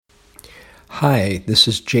Hi, this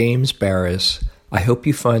is James Baraz. I hope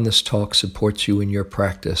you find this talk supports you in your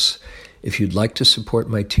practice. If you'd like to support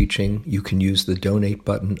my teaching, you can use the donate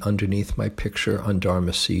button underneath my picture on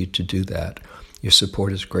Dharma Seed to do that. Your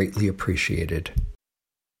support is greatly appreciated.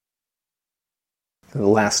 The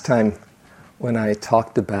last time when I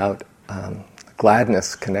talked about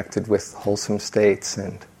gladness connected with wholesome states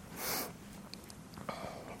and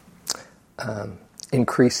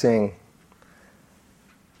increasing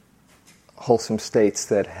wholesome states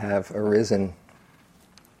that have arisen,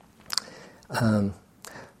 a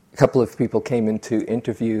couple of people came into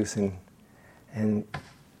interviews and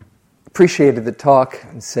appreciated the talk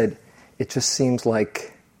and said, it just seems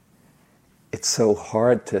like it's so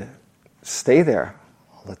hard to stay there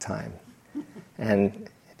all the time. And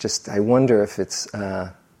I wonder if it's,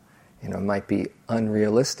 might be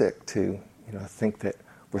unrealistic to, think that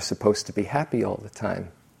we're supposed to be happy all the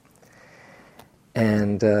time.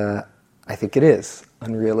 And I think it is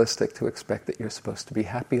unrealistic to expect that you're supposed to be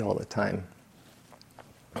happy all the time.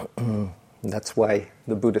 That's why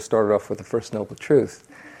the Buddha started off with the First Noble Truth.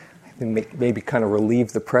 I think maybe kind of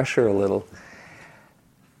relieve the pressure a little.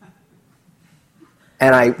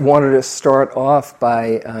 And I wanted to start off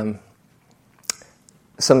by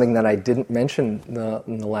something that I didn't mention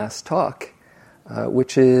in the last talk,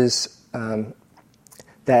 which is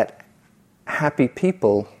that happy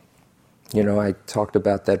people, I talked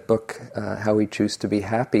about that book, How We Choose to Be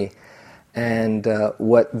Happy, and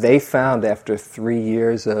what they found after 3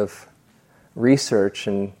 years of research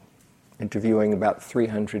and interviewing about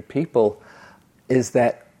 300 people is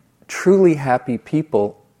that truly happy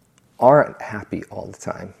people aren't happy all the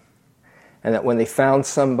time. And that when they found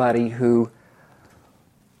somebody who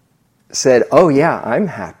said, oh yeah, I'm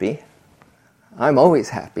happy, I'm always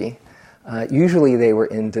happy, usually they were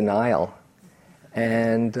in denial.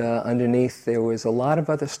 And underneath there was a lot of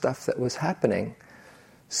other stuff that was happening.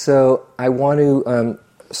 So I want to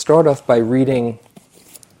start off by reading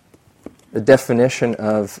their definition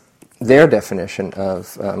of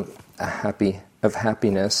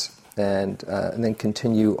happiness, and then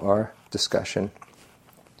continue our discussion.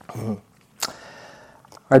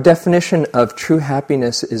 Our definition of true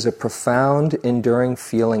happiness is a profound, enduring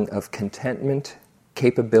feeling of contentment,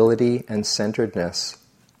 capability, and centeredness.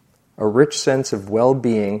 A rich sense of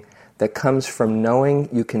well-being that comes from knowing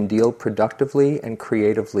you can deal productively and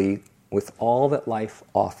creatively with all that life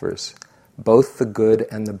offers, both the good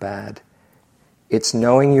and the bad. It's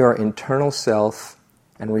knowing your internal self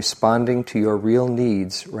and responding to your real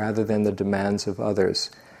needs rather than the demands of others.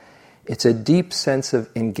 It's a deep sense of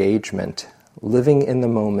engagement, living in the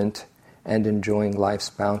moment and enjoying life's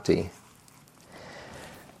bounty.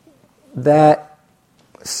 That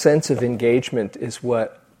sense of engagement is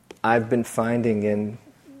what I've been finding in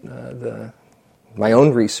my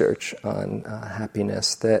own research on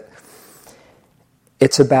happiness, that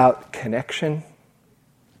it's about connection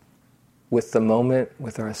with the moment,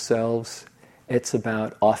 with ourselves. It's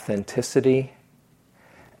about authenticity.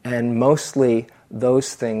 And mostly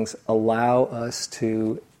those things allow us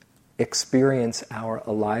to experience our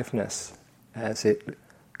aliveness as it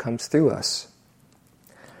comes through us.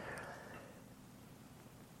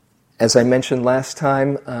 As I mentioned last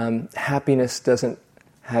time, happiness doesn't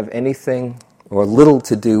have anything or little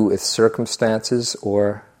to do with circumstances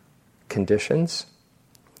or conditions.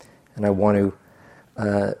 And I want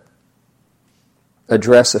to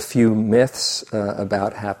address a few myths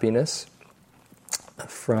about happiness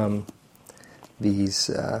from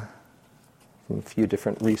a few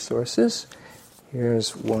different resources.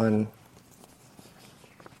 Here's one,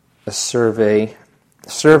 a survey.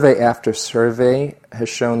 Survey after survey has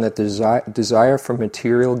shown that the desire for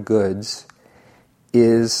material goods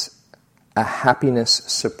is a happiness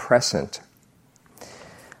suppressant,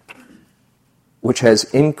 which has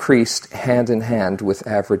increased hand in hand with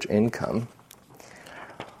average income.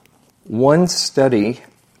 One study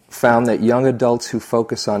found that young adults who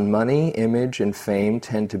focus on money, image, and fame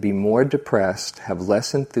tend to be more depressed, have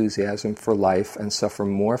less enthusiasm for life, and suffer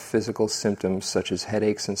more physical symptoms such as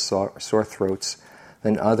headaches and sore throats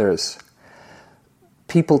than others.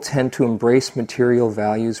 People tend to embrace material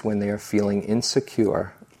values when they are feeling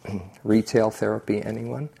insecure. Retail therapy,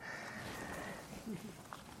 anyone?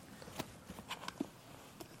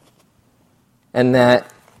 And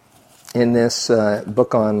that in this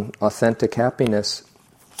book on authentic happiness,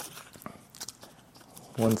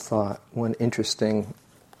 one interesting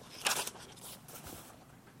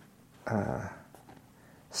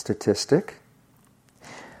statistic.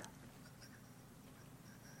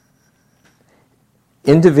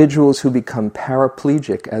 Individuals who become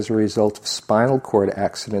paraplegic as a result of spinal cord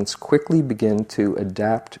accidents quickly begin to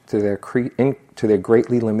adapt to their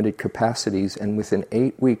greatly limited capacities, and within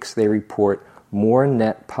 8 weeks they report more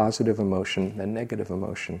net positive emotion than negative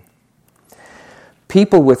emotion.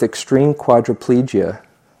 People with extreme quadriplegia,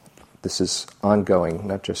 this is ongoing,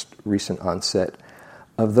 not just recent onset,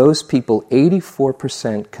 of those people,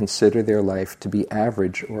 84% consider their life to be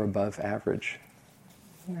average or above average.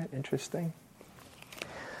 Isn't that interesting?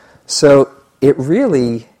 So it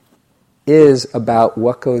really is about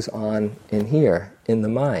what goes on in here, in the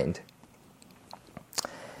mind.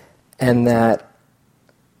 And that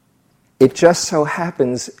it just so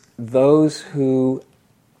happens those who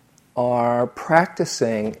are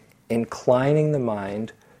practicing inclining the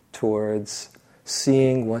mind towards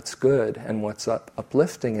seeing what's good and what's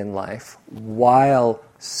uplifting in life while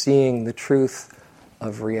seeing the truth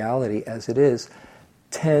of reality as it is,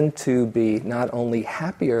 tend to be not only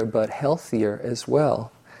happier but healthier as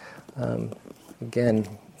well. Again,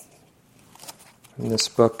 in this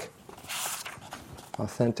book,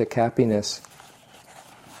 Authentic Happiness,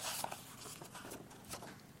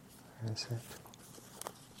 where is it?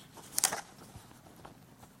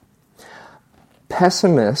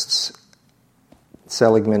 Pessimists,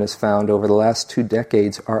 Seligman has found, over the last 2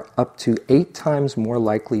 decades are up to 8 times more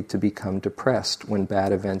likely to become depressed when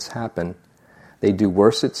bad events happen. They do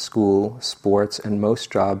worse at school, sports, and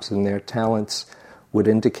most jobs than their talents would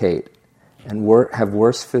indicate, and have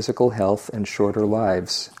worse physical health and shorter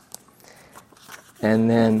lives. And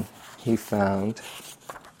then he found,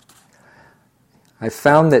 I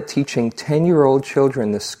found that teaching 10-year-old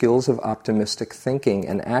children the skills of optimistic thinking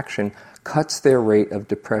and action cuts their rate of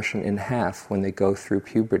depression in half when they go through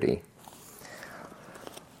puberty.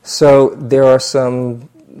 So there are some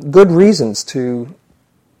good reasons to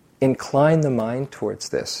incline the mind towards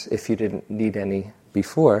this, if you didn't need any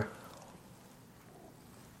before.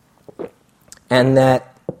 And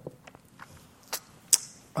that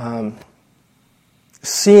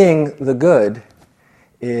seeing the good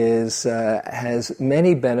has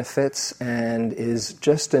many benefits and is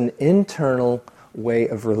just an internal way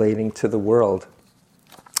of relating to the world.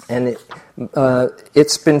 And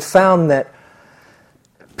it's been found that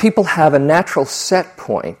people have a natural set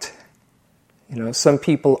point. Some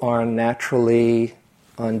people are naturally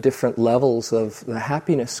on different levels of the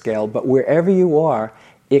happiness scale, but wherever you are,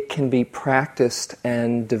 it can be practiced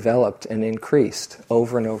and developed and increased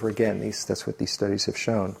over and over again. That's what these studies have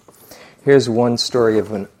shown. Here's one story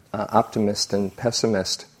of an optimist and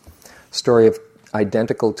pessimist. Story of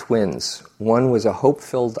identical twins. One was a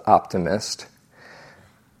hope-filled optimist,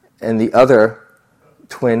 and the other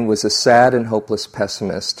twin was a sad and hopeless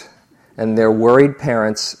pessimist. And their worried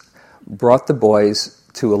parents brought the boys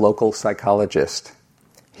to a local psychologist.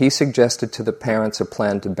 He suggested to the parents a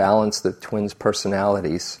plan to balance the twins'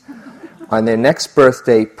 personalities. On their next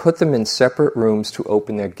birthday, put them in separate rooms to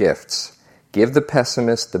open their gifts. Give the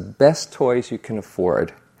pessimist the best toys you can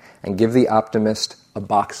afford, and give the optimist a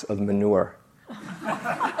box of manure.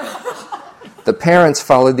 The parents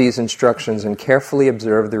followed these instructions and carefully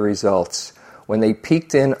observed the results. When they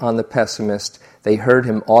peeked in on the pessimist, they heard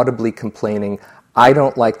him audibly complaining, "I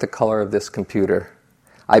don't like the color of this computer.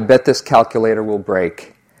 I bet this calculator will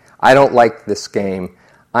break. I don't like this game.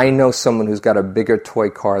 I know someone who's got a bigger toy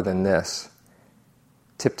car than this."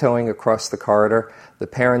 Tiptoeing across the corridor, the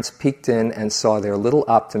parents peeked in and saw their little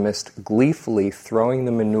optimist gleefully throwing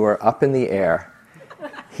the manure up in the air.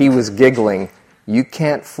 He was giggling, "You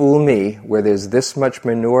can't fool me. Where there's this much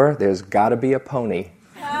manure, there's got to be a pony."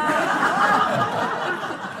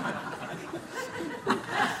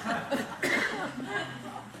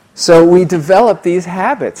 So we develop these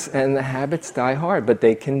habits, and the habits die hard, but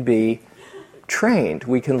they can be trained.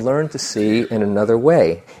 We can learn to see in another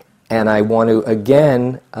way. And I want to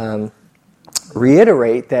again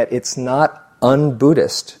reiterate that it's not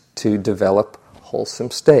un-Buddhist to develop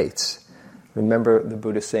wholesome states. Remember the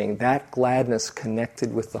Buddha saying, that gladness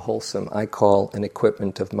connected with the wholesome I call an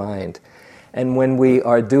equipment of mind. And when we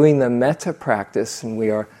are doing the metta practice and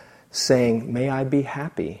we are saying, may I be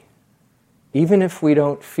happy, even if we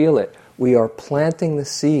don't feel it, we are planting the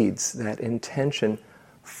seeds, that intention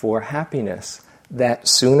for happiness, that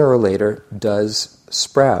sooner or later does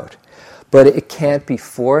sprout. But it can't be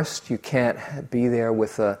forced. You can't be there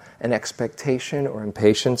with an expectation or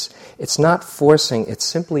impatience. It's not forcing, it's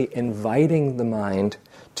simply inviting the mind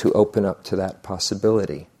to open up to that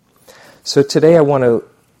possibility. So today I want to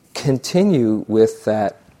continue with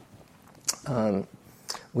that,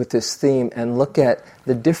 with this theme, and look at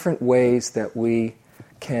the different ways that we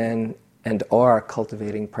can and are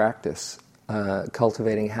cultivating practice.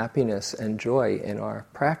 cultivating happiness and joy in our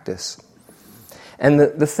practice. And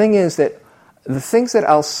the thing is that the things that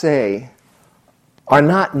I'll say are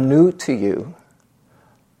not new to you,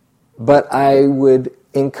 but I would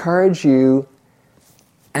encourage you,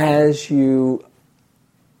 as you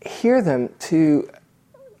hear them, to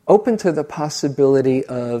open to the possibility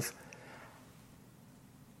of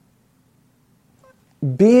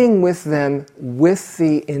being with them with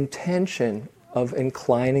the intention of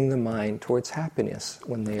inclining the mind towards happiness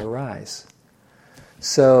when they arise.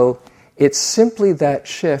 So it's simply that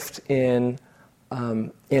shift in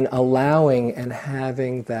allowing and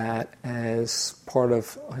having that as part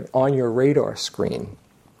of on your radar screen.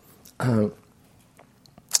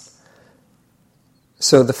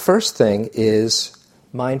 So the first thing is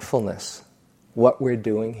mindfulness, what we're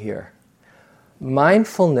doing here.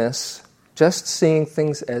 Mindfulness, just seeing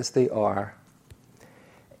things as they are,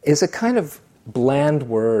 is a kind of bland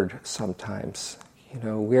word sometimes.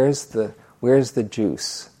 Where's the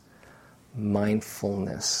juice?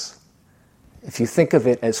 Mindfulness. If you think of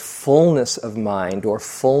it as fullness of mind or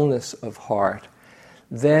fullness of heart,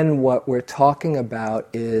 then what we're talking about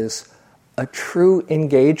is a true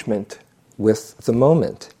engagement with the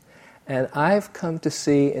moment. And I've come to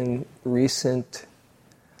see in recent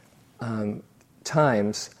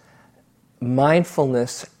times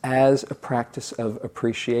mindfulness as a practice of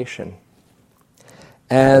appreciation,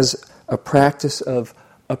 as a practice of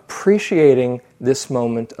appreciating this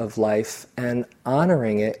moment of life and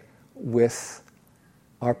honoring it with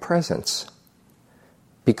our presence.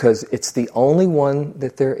 Because it's the only one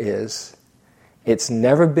that there is. It's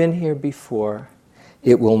never been here before.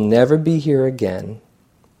 It will never be here again.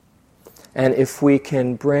 And if we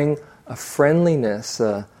can bring a friendliness,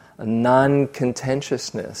 a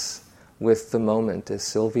non-contentiousness with the moment, as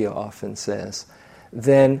Sylvia often says,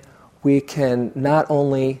 then we can not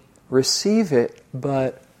only receive it,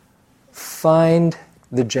 but find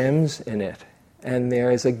the gems in it. And there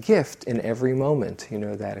is a gift in every moment,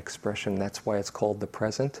 that expression. That's why it's called the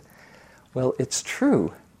present. Well, it's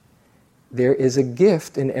true. There is a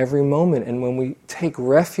gift in every moment. And when we take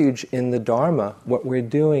refuge in the Dharma, what we're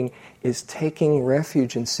doing is taking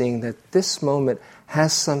refuge in seeing that this moment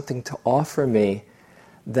has something to offer me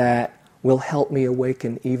that will help me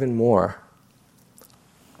awaken even more.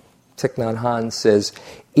 Thich Nhat Hanh says,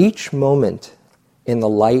 each moment in the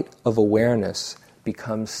light of awareness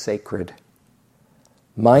becomes sacred.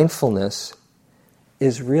 Mindfulness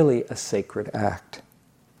is really a sacred act.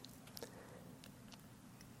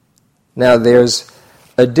 Now, there's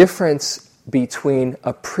a difference between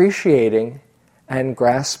appreciating and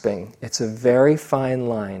grasping. It's a very fine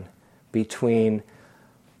line between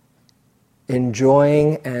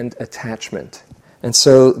enjoying and attachment. And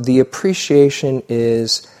so the appreciation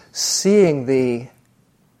is seeing the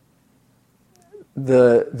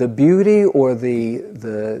beauty or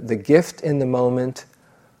the gift in the moment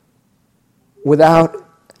without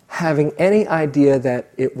having any idea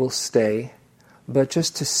that it will stay, but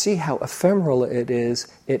just to see how ephemeral it is,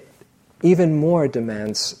 it even more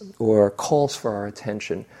demands or calls for our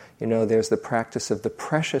attention. There's the practice of the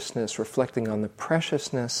preciousness, reflecting on the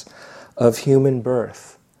preciousness of human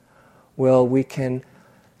birth. Well, we can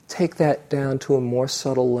take that down to a more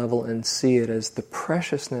subtle level and see it as the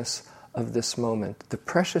preciousness of this moment, the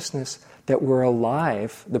preciousness that we're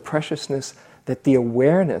alive, the preciousness that the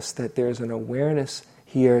awareness, that there's an awareness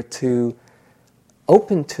here to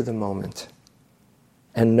open to the moment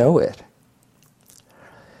and know it.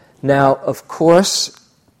 Now, of course,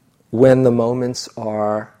 when the moments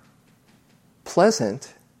are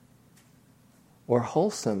pleasant or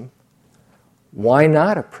wholesome, why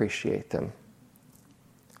not appreciate them?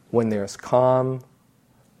 When there's calm,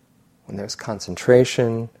 when there's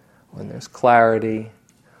concentration, when there's clarity,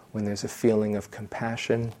 when there's a feeling of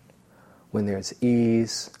compassion, when there's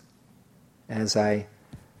ease. As I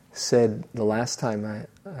said the last time I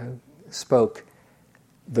spoke,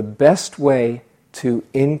 the best way to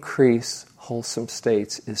increase wholesome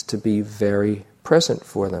states is to be very present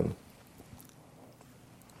for them.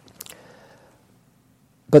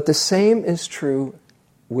 But the same is true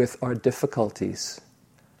with our difficulties.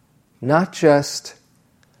 Not just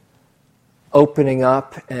opening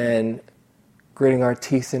up and gritting our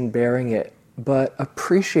teeth and bearing it, but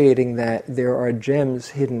appreciating that there are gems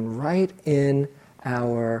hidden right in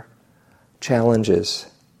our challenges.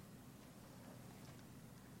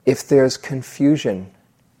 If there's confusion,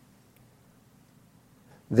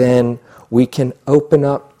 then we can open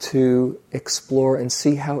up to explore and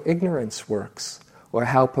see how ignorance works, or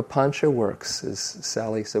how papancha works, as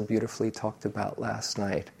Sally so beautifully talked about last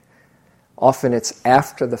night. Often it's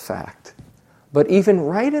after the fact, But even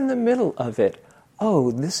right in the middle of it,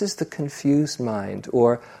 oh, this is the confused mind,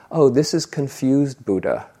 or, oh, this is confused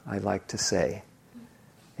Buddha, I like to say.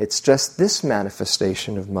 It's just this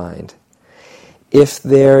manifestation of mind. If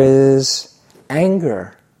there is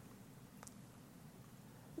anger,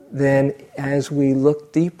 then as we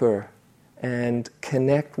look deeper and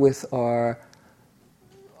connect with our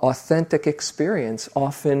authentic experience,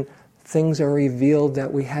 often things are revealed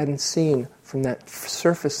that we hadn't seen from that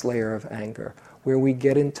surface layer of anger, where we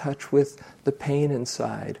get in touch with the pain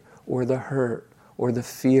inside, or the hurt, or the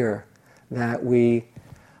fear that we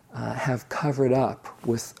have covered up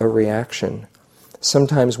with a reaction.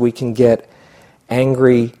 Sometimes we can get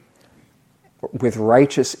angry with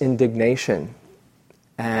righteous indignation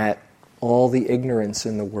at all the ignorance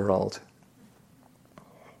in the world.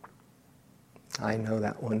 I know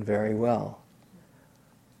that one very well.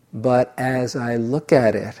 But as I look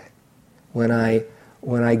at it, when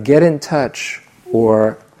I get in touch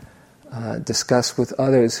or discuss with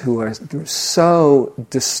others who are so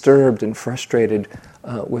disturbed and frustrated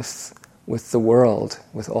with the world,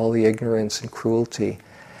 with all the ignorance and cruelty,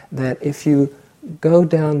 that if you go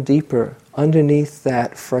down deeper, underneath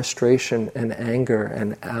that frustration and anger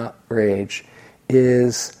and outrage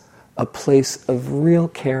is a place of real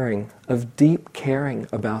caring, of deep caring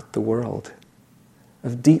about the world,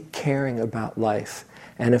 of deep caring about life.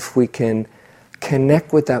 And if we can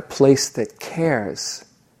connect with that place that cares,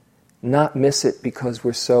 not miss it because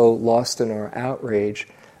we're so lost in our outrage,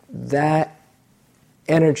 that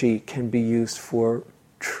energy can be used for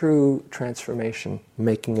true transformation,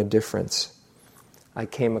 making a difference. I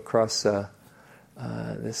came across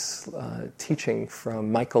this teaching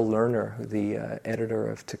from Michael Lerner, the editor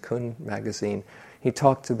of Tikkun magazine. He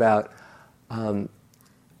talked about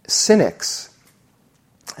cynics.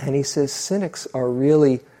 And he says cynics are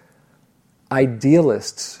really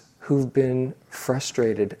idealists who've been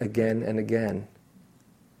frustrated again and again.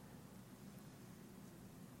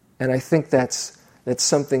 And I think that's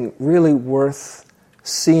something really worth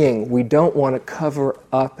seeing. We don't want to cover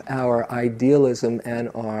up our idealism and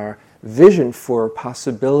our vision for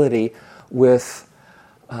possibility with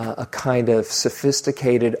a kind of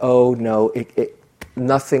sophisticated, oh no,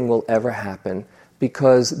 nothing will ever happen,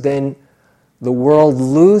 because then the world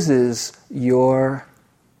loses your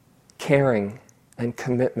caring and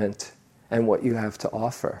commitment and what you have to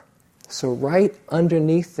offer. So right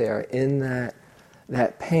underneath there, in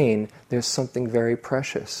that pain, there's something very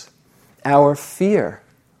precious. Our fear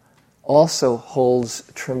also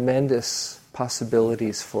holds tremendous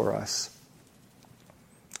possibilities for us.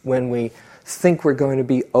 When we think we're going to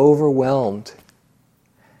be overwhelmed,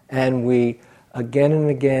 and we again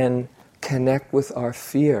and again connect with our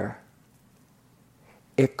fear,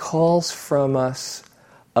 it calls from us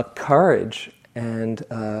a courage and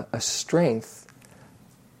a strength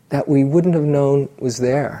that we wouldn't have known was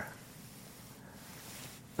there.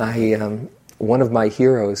 One of my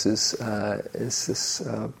heroes is this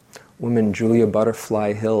woman, Julia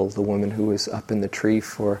Butterfly Hill, the woman who was up in the tree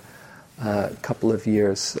for a couple of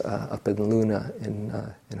years up in Luna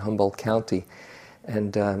in Humboldt County.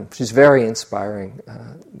 And she's very inspiring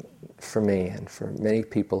for me and for many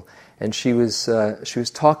people. And she was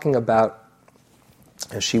talking about,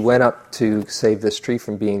 she went up to save this tree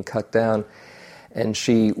from being cut down, and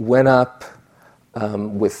she went up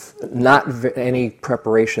with not any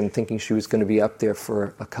preparation, thinking she was going to be up there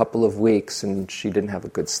for a couple of weeks, and she didn't have a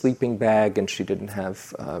good sleeping bag, and she didn't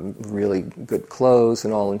have really good clothes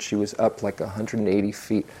and all, and she was up like 180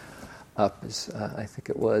 feet up, I think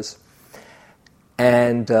it was.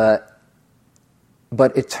 And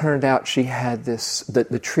but it turned out she had this,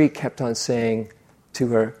 the tree kept on saying to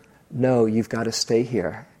her, no, you've got to stay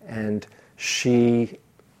here. And she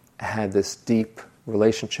had this deep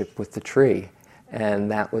relationship with the tree, and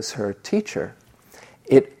that was her teacher.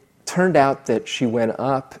 It turned out that she went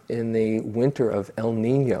up in the winter of El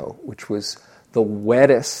Nino, which was the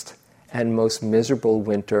wettest and most miserable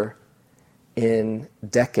winter in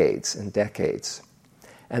decades and decades.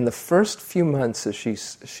 And the first few months, as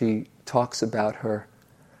she talks about her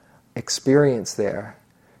experience there,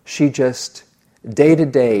 she just, day to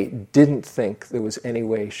day, didn't think there was any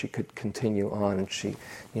way she could continue on. And she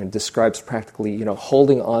describes practically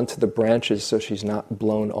holding on to the branches so she's not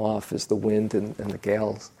blown off as the wind and the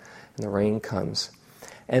gales and the rain comes.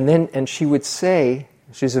 And she would say,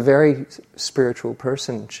 she's a very spiritual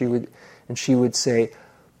person, she would say,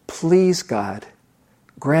 please God,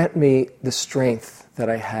 grant me the strength that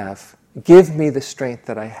I have. Give me the strength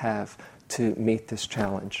that I have to meet this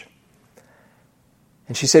challenge.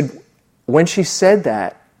 And she said, when she said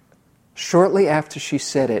that, shortly after she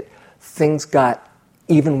said it, things got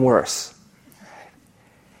even worse.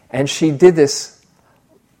 And she did this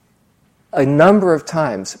a number of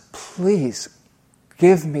times. Please,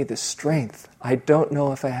 give me the strength. I don't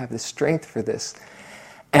know if I have the strength for this.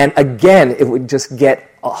 And again, it would just get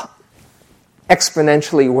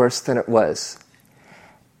exponentially worse than it was.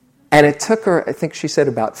 And it took her, I think she said,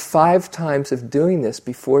 about 5 times of doing this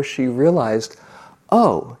before she realized,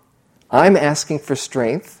 oh, I'm asking for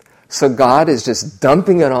strength, so God is just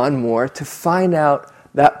dumping it on more to find out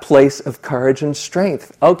that place of courage and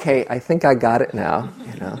strength. Okay, I think I got it now,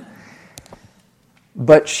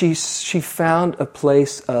 But she found a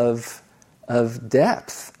place of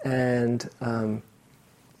depth and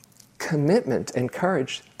commitment and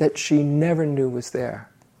courage that she never knew was there.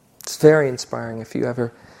 It's very inspiring if you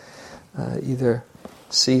ever either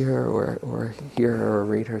see her or hear her or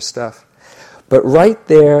read her stuff. But right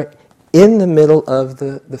there, in the middle of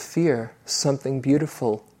the fear, something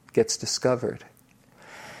beautiful gets discovered.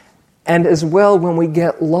 And as well, when we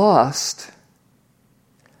get lost,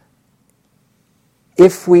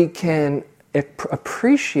 if we can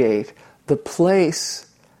appreciate the place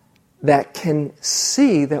that can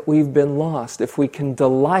see that we've been lost, if we can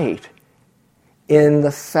delight in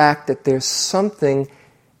the fact that there's something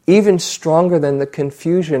even stronger than the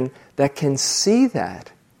confusion that can see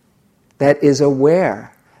that is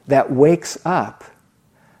aware, that wakes up,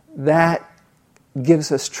 that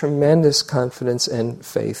gives us tremendous confidence and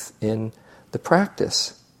faith in the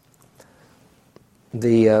practice.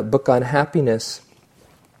 The book on happiness,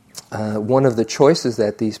 one of the choices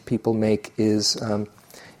that these people make is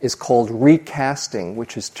called recasting,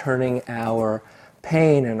 which is turning our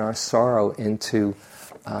pain and our sorrow into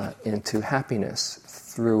happiness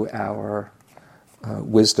through our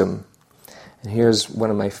wisdom. And here's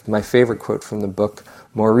one of my favorite quote from the book.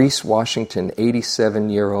 Maurice Washington,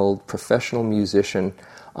 87-year-old professional musician,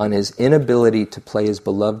 on his inability to play his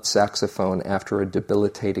beloved saxophone after a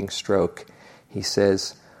debilitating stroke, he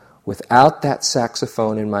says, "Without that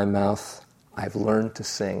saxophone in my mouth, I've learned to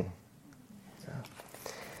sing."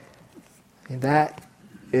 And that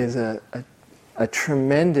is a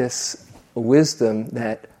tremendous wisdom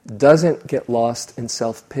that doesn't get lost in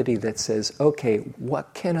self-pity, that says, okay,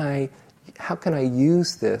 how can I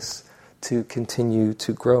use this to continue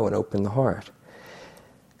to grow and open the heart?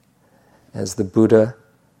 As the Buddha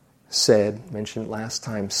mentioned last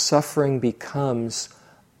time, suffering becomes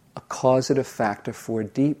a causative factor for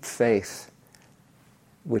deep faith,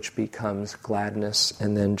 which becomes gladness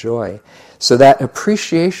and then joy. So that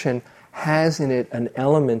appreciation has in it an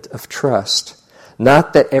element of trust.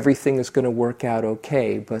 Not that everything is going to work out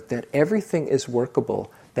okay, but that everything is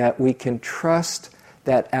workable, that we can trust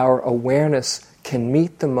that our awareness can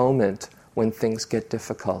meet the moment when things get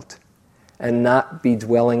difficult, and not be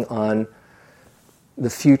dwelling on the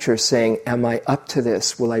future saying, am I up to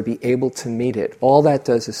this? Will I be able to meet it? All that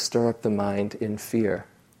does is stir up the mind in fear.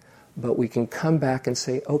 But we can come back and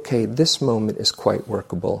say, okay, this moment is quite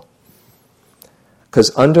workable. Because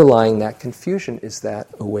underlying that confusion is that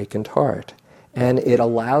awakened heart. And it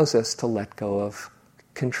allows us to let go of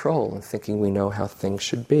control and thinking we know how things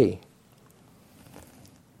should be.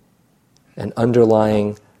 And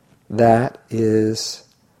underlying that is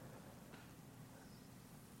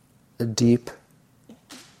a deep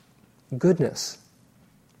goodness,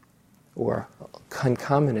 or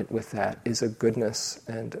concomitant with that is a goodness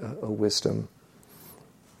and a wisdom.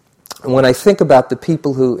 And when I think about the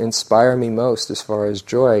people who inspire me most as far as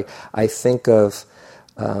joy, I think of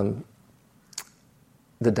the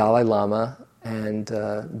Dalai Lama and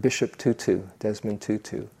Bishop Tutu, Desmond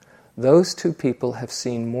Tutu. Those two people have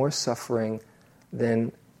seen more suffering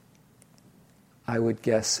than I would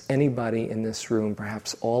guess anybody in this room,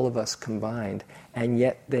 perhaps all of us combined, and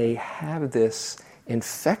yet they have this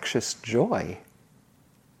infectious joy.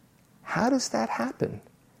 How does that happen?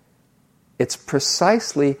 It's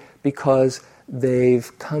precisely because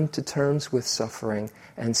they've come to terms with suffering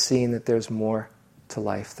and seen that there's more to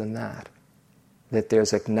life than that. That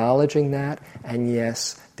there's acknowledging that, and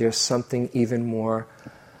yes, there's something even more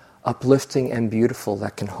uplifting and beautiful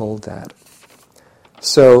that can hold that.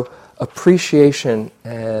 So, appreciation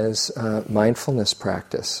as mindfulness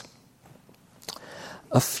practice.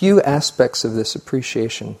 A few aspects of this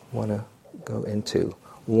appreciation I want to go into.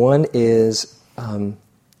 One is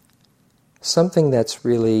something that's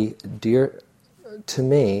really dear to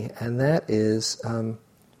me, and that is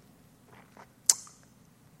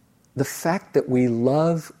the fact that we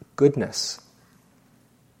love goodness.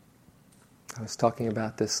 I was talking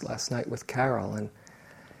about this last night with Carol, and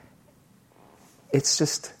it's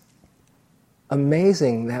just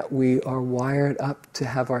amazing that we are wired up to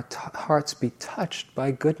have our hearts be touched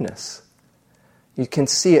by goodness. You can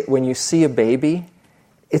see it when you see a baby.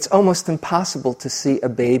 it's almost impossible to see a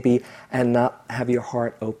baby and not have your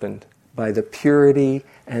heart opened by the purity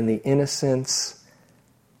and the innocence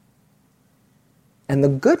and the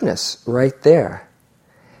goodness right there.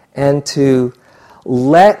 And to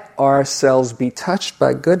let ourselves be touched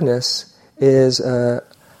by goodness is a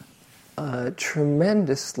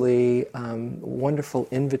tremendously wonderful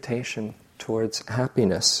invitation towards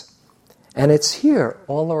happiness. And it's here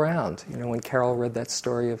all around. When Carol read that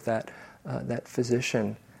story of that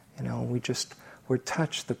physician, we're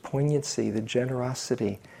touched, the poignancy, the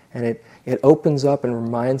generosity, and it opens up and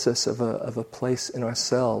reminds us of a place in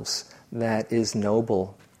ourselves that is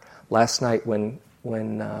noble. Last night when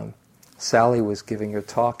Sally was giving her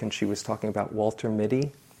talk and she was talking about Walter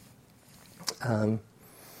Mitty,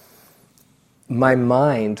 my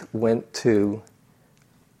mind went to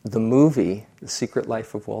the movie The Secret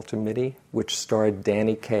Life of Walter Mitty, which starred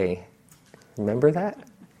Danny Kaye. Remember that?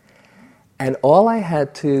 And all I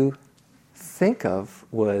had to think of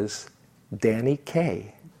was Danny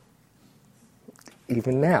Kaye,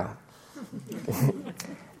 even now.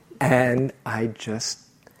 And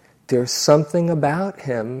there's something about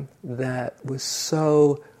him that was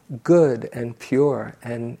so good and pure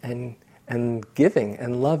and giving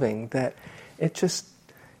and loving that it just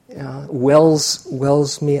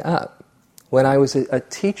wells me up. When I was a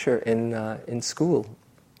teacher in school,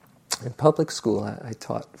 in public school, I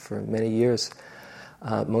taught for many years,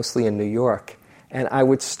 mostly in New York, and I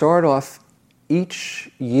would start off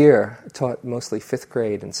each year, I taught mostly 5th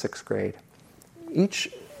grade and 6th grade. Each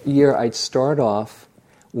year I'd start off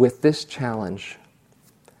with this challenge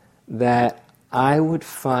that I would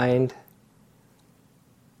find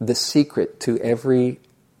the secret to every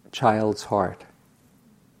child's heart.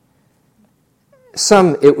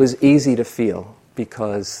 Some it was easy to feel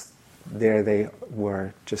because there they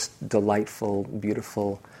were, just delightful,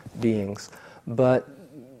 beautiful beings. But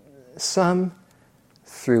some,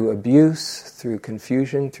 through abuse, through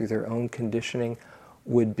confusion, through their own conditioning,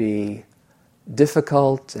 would be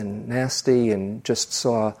difficult and nasty and just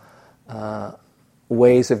saw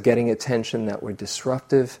ways of getting attention that were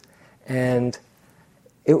disruptive. And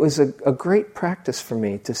it was a great practice for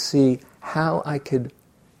me to see how I could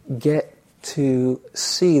get to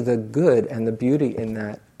see the good and the beauty in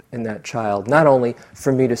that child. Not only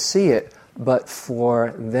for me to see it, but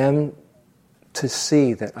for them to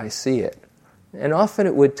see that I see it. And often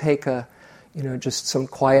it would take just some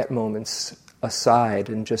quiet moments aside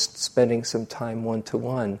and just spending some time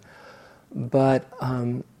one-to-one. But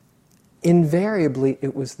invariably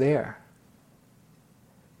it was there.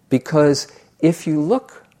 Because if you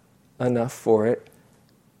look enough for it,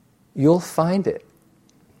 you'll find it.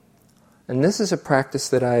 And this is a practice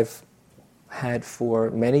that I've had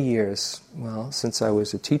for many years, since I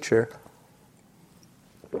was a teacher.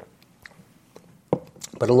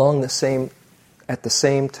 But at the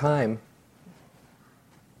same time,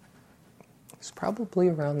 it's probably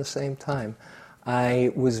around the same time,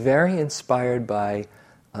 I was very inspired by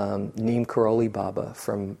Neem Karoli Baba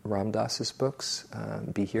from Ram Dass's books,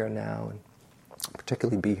 Be Here Now, and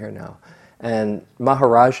particularly Be Here Now. And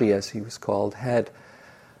Maharaji, as he was called, had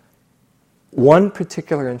one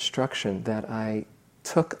particular instruction that I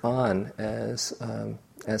took on as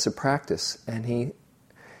a practice. And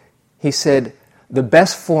he said, the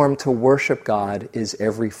best form to worship God is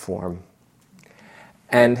every form.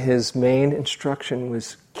 And his main instruction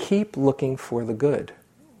was keep looking for the good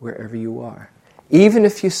wherever you are. Even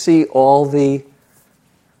if you see all the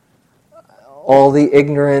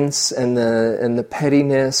ignorance and the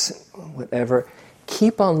pettiness, whatever,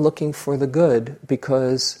 keep on looking for the good,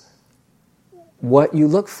 because what you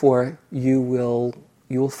look for, you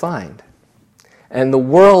will find. And the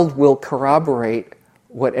world will corroborate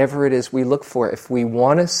whatever it is we look for. If we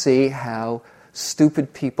want to see how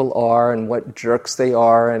stupid people are and what jerks they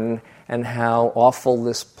are and how awful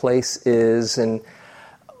this place is, and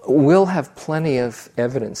we'll have plenty of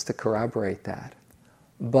evidence to corroborate that.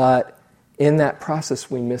 But in that process,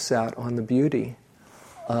 we miss out on the beauty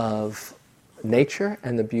of nature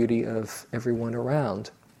and the beauty of everyone around.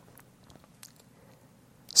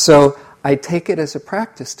 So I take it as a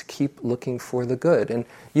practice to keep looking for the good. And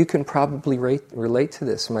you can probably relate to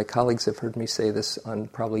this. My colleagues have heard me say this on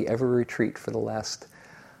probably every retreat for the last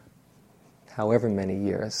however many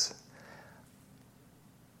years.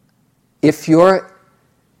 If you're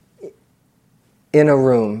in a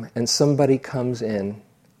room and somebody comes in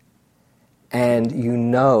and you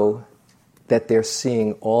know that they're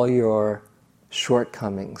seeing all your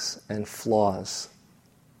shortcomings and flaws,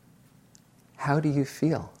 how do you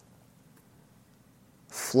feel?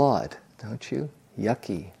 Flawed, don't you?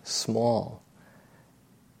 Yucky, small.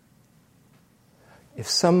 If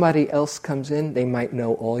somebody else comes in, they might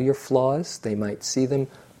know all your flaws, they might see them,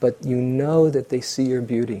 but you know that they see your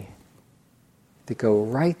beauty. They go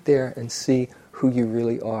right there and see who you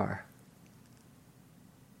really are.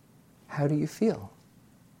 How do you feel?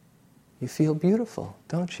 You feel beautiful,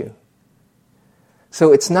 don't you?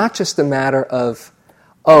 So it's not just a matter of,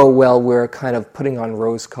 oh, well, we're kind of putting on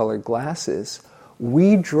rose-colored glasses.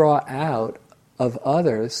 We draw out of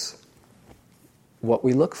others what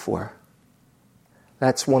we look for.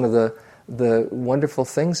 That's one of the wonderful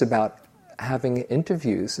things about having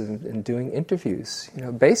interviews and doing interviews.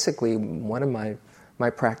 Basically, one of my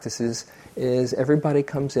practices is everybody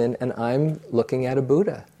comes in and I'm looking at a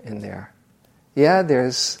Buddha in there. Yeah,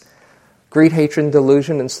 there's greed, hatred, and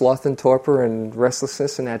delusion, and sloth and torpor, and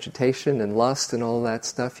restlessness and agitation, and lust, and all that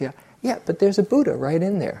stuff. Yeah, but there's a Buddha right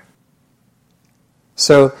in there.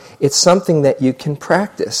 So it's something that you can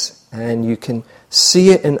practice, and you can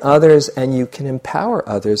see it in others, and you can empower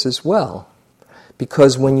others as well.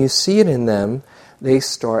 Because when you see it in them, they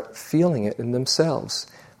start feeling it in themselves.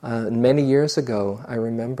 Many years ago, I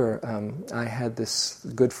remember I had this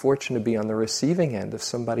good fortune to be on the receiving end of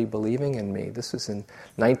somebody believing in me. This was in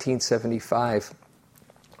 1975.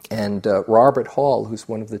 And Robert Hall, who's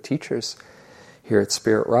one of the teachers here at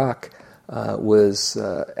Spirit Rock, was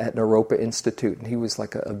at Naropa Institute. And he was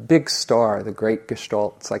like a big star, the great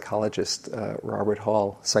Gestalt psychologist, Robert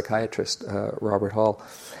Hall, psychiatrist Robert Hall.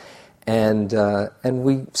 And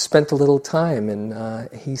we spent a little time, and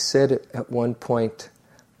he said at one point,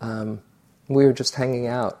 we were just hanging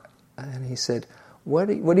out, and he said, what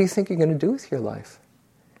do you think you're going to do with your life?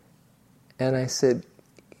 And I said,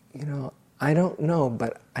 I don't know,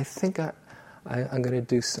 but I think I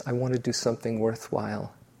want to do something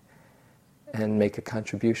worthwhile and make a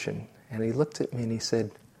contribution. And he looked at me and he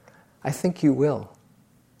said, I think you will.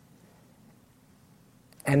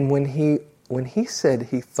 And when he said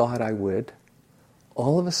he thought I would,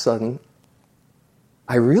 all of a sudden,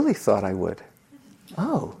 I really thought I would.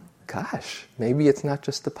 Oh, gosh, maybe it's not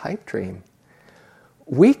just a pipe dream.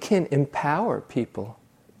 We can empower people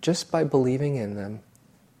just by believing in them.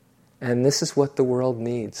 And this is what the world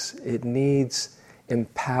needs. It needs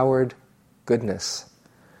empowered goodness.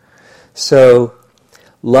 So,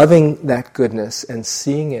 loving that goodness and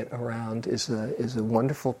seeing it around is a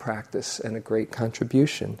wonderful practice and a great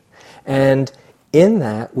contribution. And in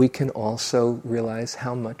that, we can also realize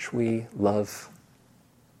how much we love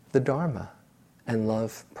the Dharma and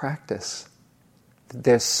love practice.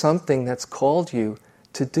 There's something that's called you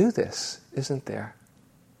to do this, isn't there?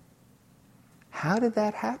 How did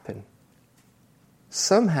that happen?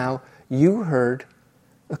 Somehow you heard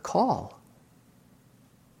a call.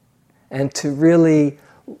 And to really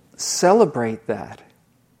celebrate that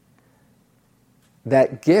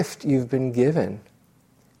gift you've been given,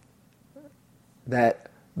 that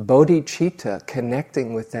bodhicitta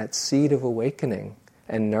connecting with that seed of awakening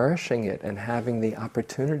and nourishing it and having the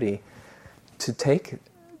opportunity to take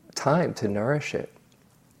time to nourish it.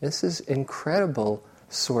 This is an incredible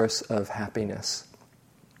source of happiness.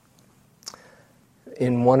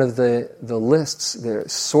 In one of the lists, there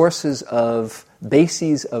are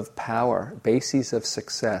bases of power, bases of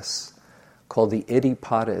success, called the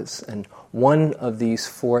Iddhipadas. And one of these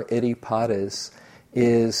 4 Iddhipadas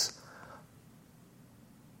is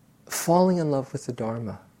falling in love with the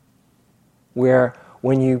Dharma, where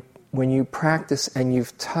when you practice and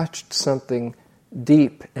you've touched something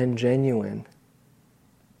deep and genuine,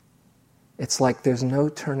 it's like there's no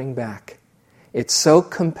turning back. It's so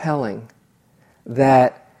compelling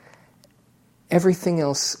that everything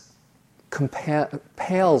else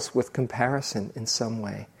pales with comparison in some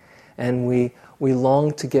way. And we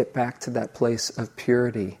long to get back to that place of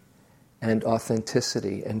purity and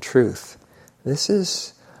authenticity and truth. This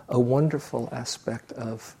is a wonderful aspect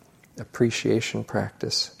of appreciation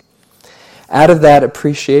practice. Out of that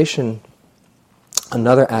appreciation,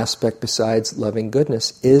 another aspect besides loving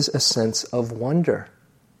goodness is a sense of wonder.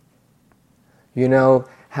 You know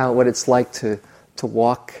what it's like to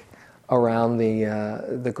walk around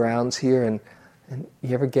the grounds here, and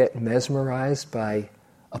you ever get mesmerized by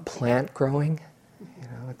a plant growing?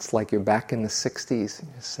 It's like you're back in the 60s, and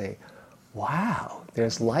you say, wow,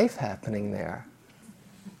 there's life happening there.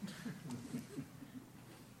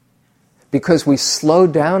 Because we slow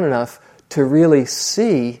down enough to really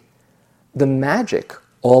see the magic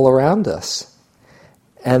all around us.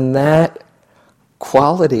 And that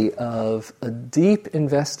quality of a deep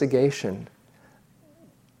investigation,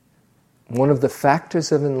 one of the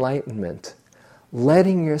factors of enlightenment,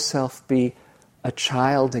 letting yourself be a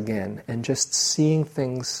child again and just seeing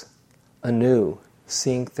things anew,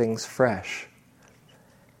 seeing things fresh.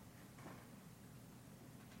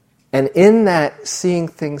 And in that seeing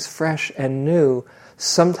things fresh and new,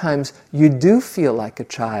 sometimes you do feel like a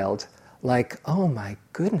child, like, oh my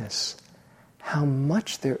goodness, how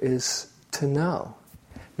much there is to know.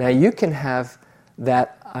 Now you can have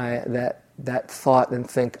that thought and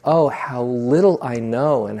think, oh, how little I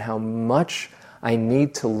know and how much I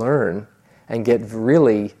need to learn, and get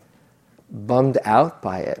really bummed out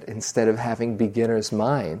by it instead of having beginner's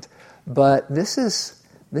mind. But this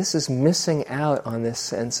is missing out on this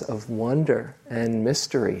sense of wonder and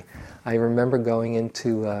mystery. I remember going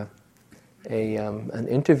into an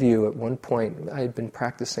interview at one point. I had been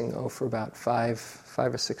practicing for about five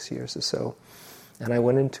or 6 years or so, and I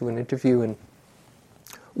went into an interview and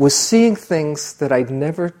was seeing things that I'd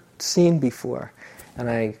never seen before. And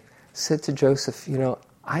I said to Joseph,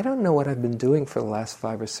 I don't know what I've been doing for the last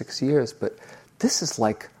 5 or 6 years, but this is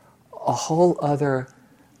like a whole other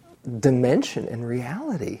dimension and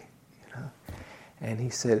reality. And he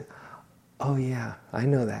said, oh yeah, I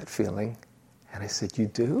know that feeling. And I said, you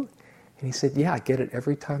do? And he said, yeah, I get it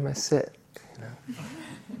every time I sit.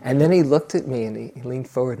 And then he looked at me and he leaned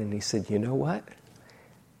forward and he said, you know what?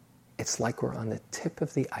 It's like we're on the tip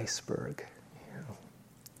of the iceberg.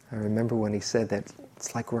 I remember when he said that,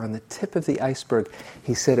 it's like we're on the tip of the iceberg.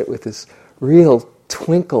 He said it with this real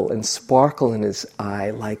twinkle and sparkle in his eye,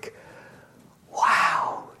 like,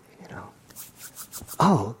 wow,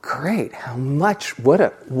 oh, great, how much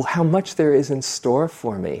there is in store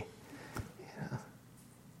for me.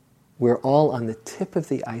 We're all on the tip of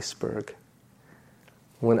the iceberg.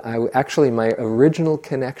 My original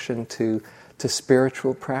connection to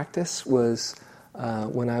spiritual practice was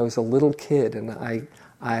when I was a little kid, and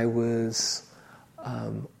I was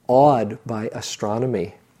awed by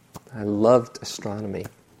astronomy. I loved astronomy.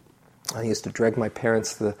 I used to drag my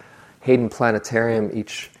parents to the Hayden Planetarium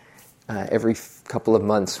every couple of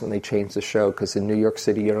months when they changed the show, because in New York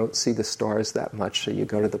City you don't see the stars that much, so you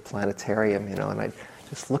go to the planetarium, and I'd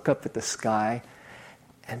just look up at the sky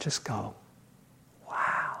and just go,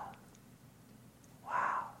 wow.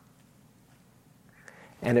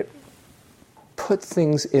 And it put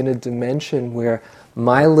things in a dimension where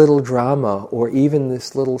my little drama, or even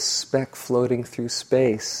this little speck floating through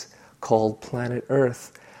space called planet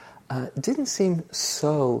Earth, didn't seem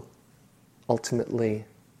so ultimately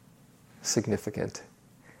significant.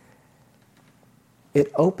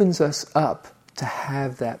 It opens us up to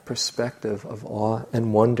have that perspective of awe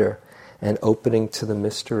and wonder and opening to the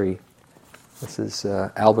mystery. This is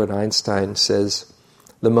Albert Einstein says,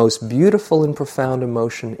 the most beautiful and profound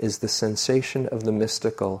emotion is the sensation of the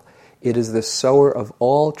mystical. It is the sower of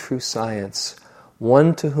all true science.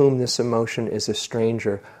 One to whom this emotion is a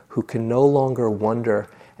stranger, who can no longer wonder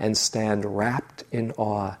and stand wrapped in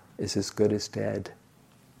awe, is as good as dead.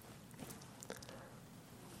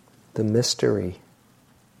 The mystery.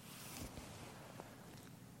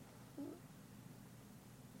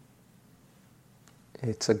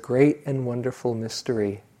 It's a great and wonderful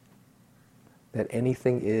mystery that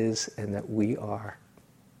anything is and that we are.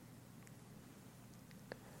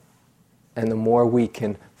 And the more we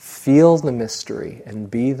can feel the mystery and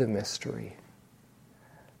be the mystery,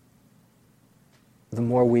 the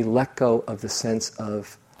more we let go of the sense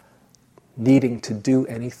of needing to do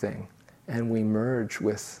anything, and we merge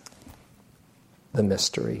with the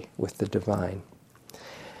mystery, with the divine.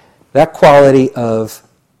 That quality of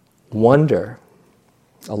wonder,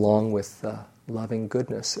 along with loving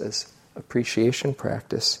goodness as appreciation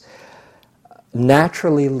practice,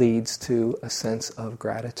 naturally leads to a sense of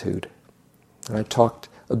gratitude. And I talked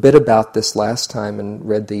a bit about this last time and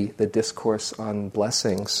read the discourse on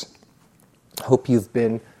blessings. I hope you've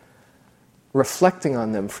been reflecting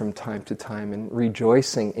on them from time to time and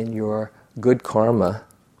rejoicing in your good karma.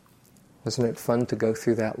 Wasn't it fun to go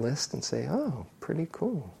through that list and say, oh, pretty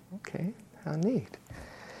cool, okay, how neat.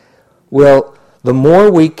 Well, the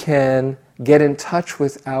more we can get in touch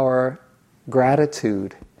with our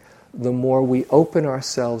gratitude, the more we open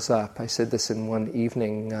ourselves up. I said this in one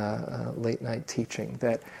evening, late night teaching,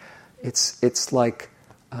 that it's like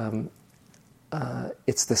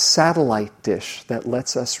it's the satellite dish that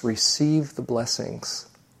lets us receive the blessings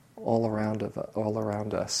all around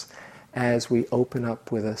us, as we open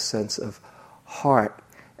up with a sense of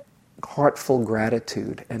heartful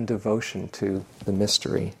gratitude and devotion to the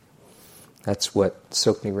mystery. That's what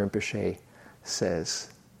Tsoknyi Rinpoche says.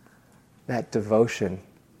 That devotion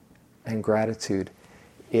and gratitude,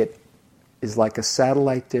 it is like a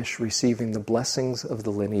satellite dish receiving the blessings of the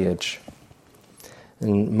lineage.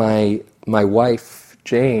 And my wife,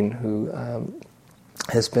 Jane, who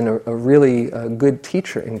has been a really good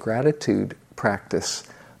teacher in gratitude practice,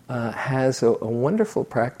 has a wonderful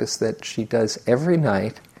practice that she does every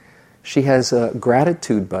night she has a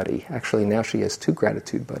gratitude buddy. Actually, now she has 2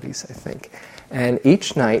 gratitude buddies, I think. And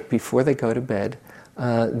each night before they go to bed,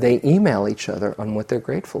 they email each other on what they're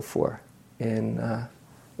grateful for in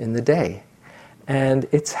the day. And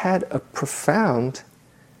it's had a profound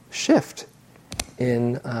shift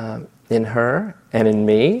in her and in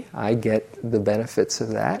me. I get the benefits of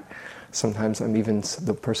that. Sometimes I'm even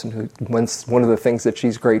the person who wants one of the things that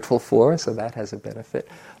she's grateful for, so that has a benefit.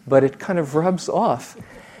 But it kind of rubs off.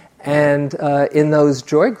 And in those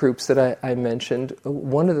joy groups that I mentioned,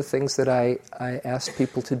 one of the things that I asked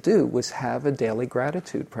people to do was have a daily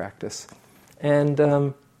gratitude practice. And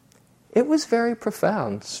it was very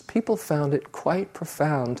profound. People found it quite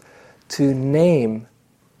profound to name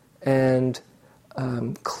and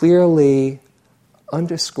clearly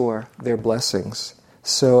underscore their blessings.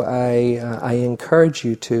 So I encourage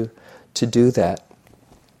you to do that.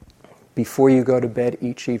 Before you go to bed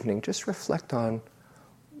each evening, just reflect on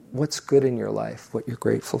what's good in your life, what you're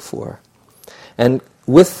grateful for. And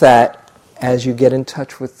with that, as you get in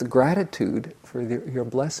touch with the gratitude for your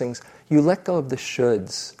blessings, you let go of the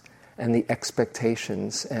shoulds and the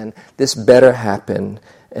expectations and this better happen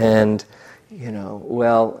and,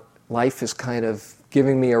 well, life is kind of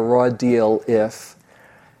giving me a raw deal if...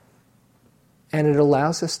 And it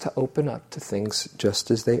allows us to open up to things just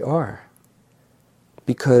as they are.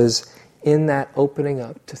 Because in that opening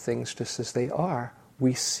up to things just as they are,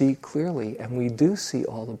 we see clearly, and we do see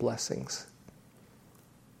all the blessings.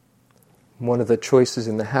 One of the choices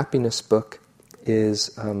in the happiness book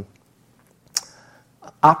is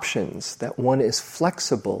options, that one is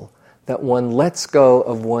flexible, that one lets go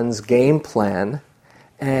of one's game plan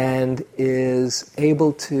and is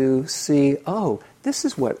able to see, oh, this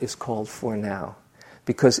is what is called for now.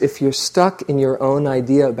 Because if you're stuck in your own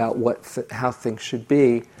idea about how things should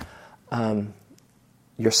be,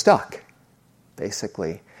 you're stuck,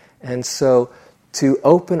 basically. And so to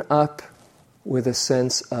open up with a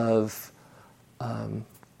sense of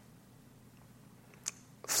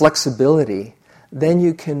flexibility, then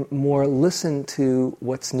you can more listen to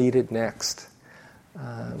what's needed next.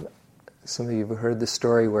 Some of you have heard the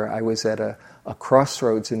story where I was at a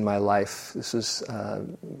crossroads in my life. This was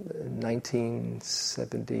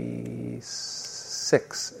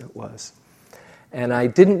 1976, it was. And I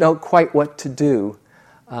didn't know quite what to do.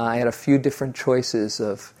 I had a few different choices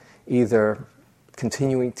of either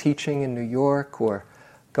continuing teaching in New York or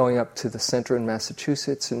going up to the center in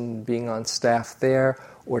Massachusetts and being on staff there,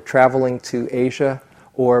 or traveling to Asia,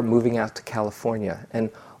 or moving out to California.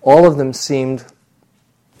 And all of them seemed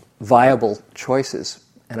viable choices,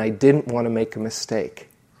 and I didn't want to make a mistake.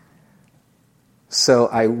 So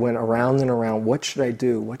I went around and around, what should I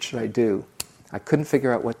do? What should I do? I couldn't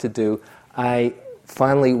figure out what to do. I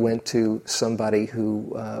finally went to somebody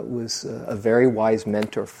who was a very wise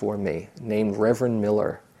mentor for me, named Reverend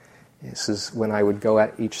Miller. This is when I would go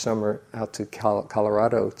out each summer out to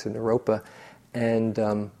Colorado, to Naropa,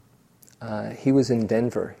 and he was in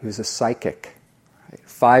Denver. He was a psychic,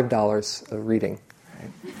 right? $5 a reading.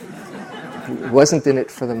 Right? He wasn't in it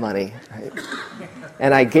for the money. Right?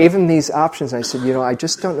 And I gave him these options. I said, I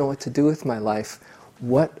just don't know what to do with my life.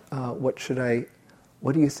 What do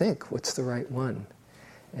you think? What's the right one?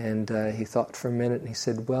 And he thought for a minute and he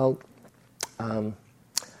said, well, I'm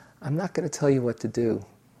not going to tell you what to do.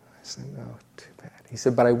 I said, no, too bad. He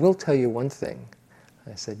said, but I will tell you one thing.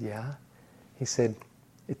 I said, yeah? He said,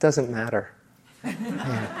 it doesn't matter.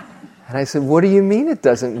 And I said, what do you mean it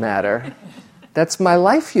doesn't matter? That's my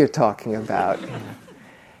life you're talking about.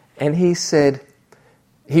 And he said,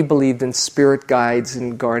 he believed in spirit guides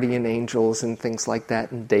and guardian angels and things like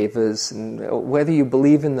that, and devas, and whether you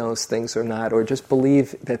believe in those things or not, or just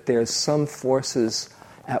believe that there's some forces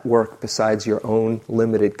at work besides your own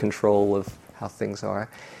limited control of how things are.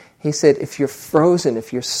 He said, if you're frozen,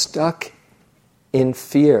 if you're stuck in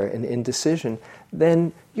fear and indecision,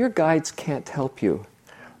 then your guides can't help you.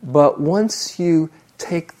 But once you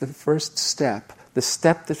take the first step, the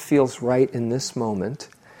step that feels right in this moment,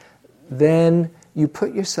 then you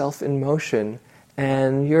put yourself in motion,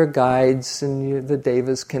 and your guides and the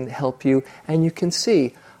devas can help you, and you can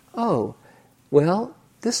see, oh, well,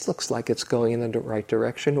 this looks like it's going in the right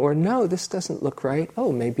direction, or no, this doesn't look right.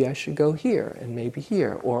 Oh, maybe I should go here and maybe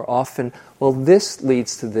here. Or often, well, this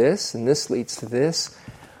leads to this and this leads to this,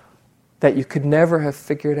 that you could never have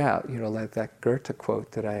figured out. Like that Goethe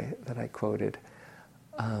quote that I quoted,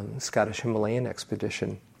 Scottish Himalayan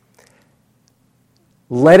expedition.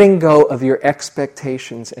 Letting go of your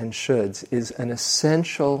expectations and shoulds is an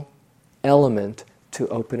essential element to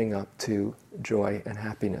opening up to joy and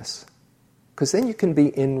happiness. Because then you can be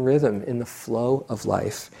in rhythm, in the flow of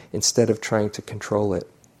life, instead of trying to control it.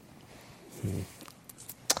 Oh,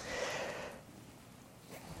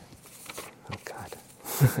 God.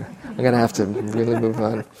 I'm going to have to really move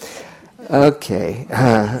on. Okay.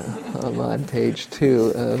 I'm on page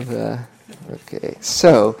 2 of... okay.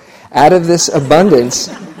 So, out of this abundance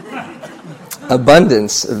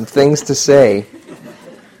of things to say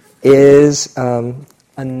is a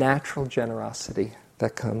natural generosity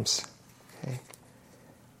that comes. Okay?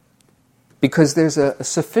 Because there's a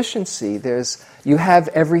sufficiency. You have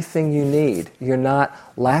everything you need. You're not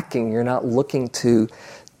lacking. You're not looking to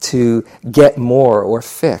get more or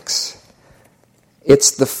fix.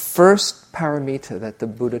 It's the first paramita that the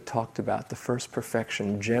Buddha talked about, the first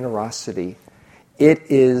perfection, generosity. It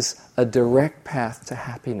is a direct path to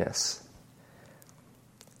happiness.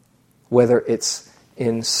 Whether it's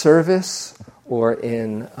in service or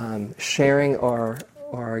in sharing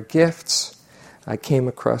our gifts. I came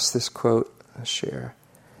across this quote, I'll share.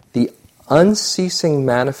 The unceasing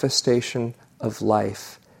manifestation of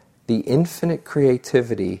life, the infinite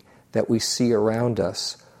creativity that we see around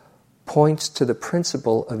us, points to the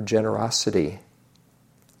principle of generosity.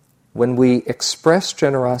 When we express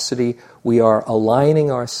generosity, we are aligning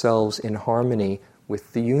ourselves in harmony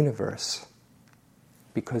with the universe,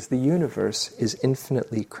 because the universe is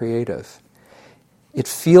infinitely creative. It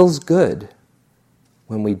feels good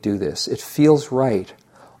when we do this. It feels right.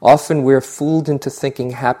 Often we're fooled into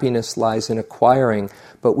thinking happiness lies in acquiring,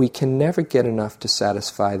 but we can never get enough to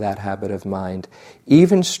satisfy that habit of mind.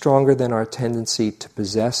 Even stronger than our tendency to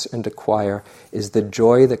possess and acquire is the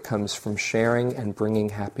joy that comes from sharing and bringing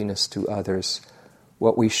happiness to others.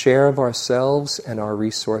 What we share of ourselves and our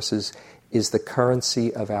resources is the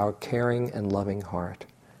currency of our caring and loving heart.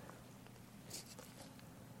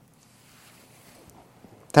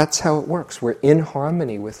 That's how it works. We're in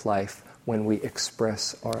harmony with life when we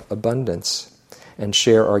express our abundance and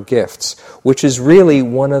share our gifts, which is really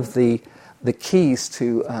one of the keys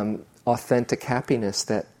to authentic happiness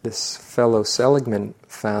that this fellow Seligman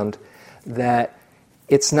found, that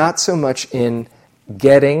it's not so much in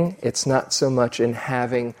getting, it's not so much in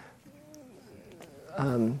having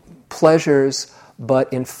pleasures,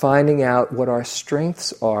 but in finding out what our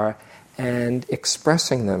strengths are and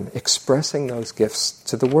expressing them, expressing those gifts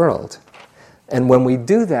to the world. And when we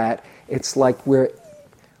do that, it's like we're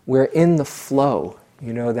in the flow.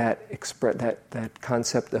 You know that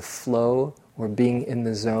concept of flow, or being in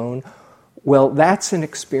the zone? Well, that's an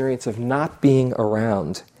experience of not being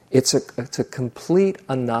around. It's a complete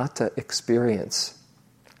anatta experience.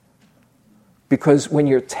 Because when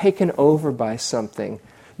you're taken over by something,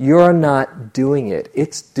 you're not doing it,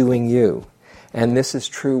 it's doing you. And this is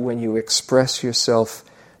true when you express yourself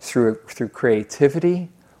through creativity,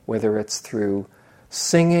 whether it's through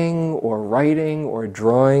singing or writing or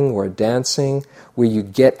drawing or dancing, where you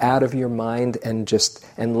get out of your mind and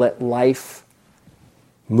let life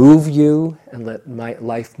move you and let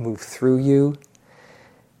life move through you.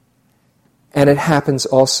 And it happens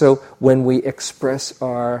also when we express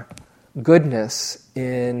our goodness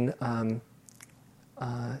in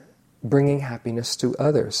bringing happiness to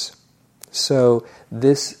others. So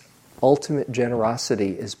this ultimate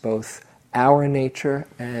generosity is both our nature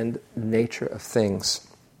and nature of things.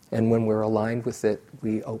 And when we're aligned with it,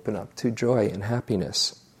 we open up to joy and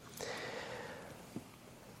happiness.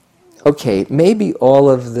 Okay, maybe all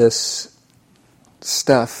of this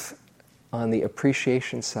stuff on the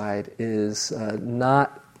appreciation side is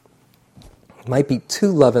might be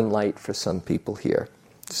too love and light for some people here.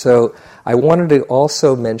 So I wanted to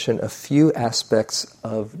also mention a few aspects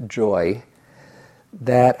of joy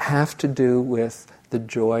that have to do with the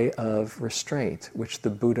joy of restraint, which the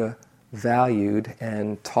Buddha valued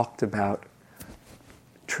and talked about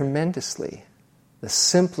tremendously. The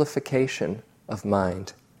simplification of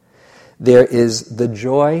mind. There is the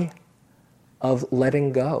joy of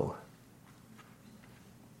letting go.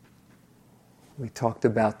 We talked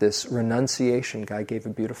about this renunciation. Guy gave a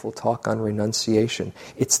beautiful talk on renunciation.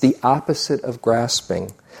 It's the opposite of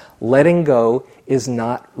grasping. Letting go is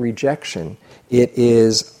not rejection. It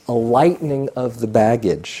is a lightening of the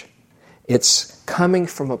baggage. It's coming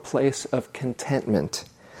from a place of contentment,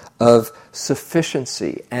 of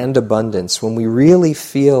sufficiency and abundance. When we really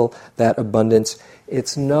feel that abundance,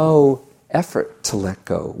 it's no effort to let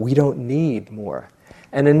go. We don't need more.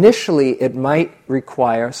 And initially, it might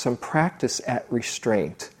require some practice at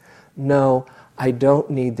restraint. No, I don't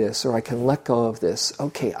need this, or I can let go of this.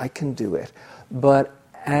 Okay, I can do it. But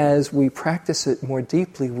as we practice it more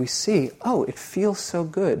deeply, we see, oh, it feels so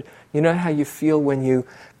good. You know how you feel when you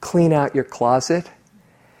clean out your closet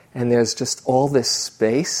and there's just all this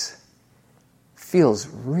space? Feels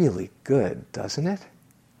really good, doesn't it?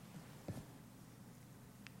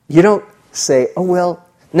 You don't say, oh, well,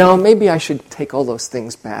 no, maybe I should take all those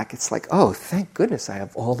things back. It's like, oh, thank goodness I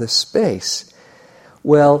have all this space.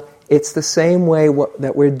 Well, it's the same way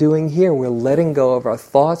that we're doing here. We're letting go of our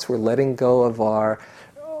thoughts. We're letting go of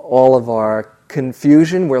all of our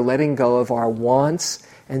confusion. We're letting go of our wants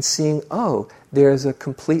and seeing, oh, there's a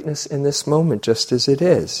completeness in this moment just as it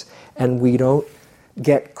is. And we don't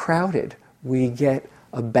get crowded. We get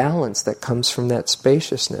a balance that comes from that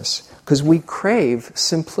spaciousness. Because we crave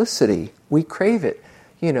simplicity. We crave it.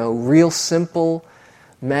 Real simple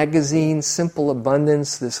magazine, simple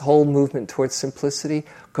abundance, this whole movement towards simplicity.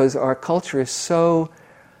 Because our culture has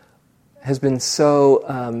been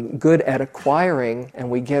so good at acquiring, and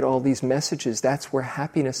we get all these messages. That's where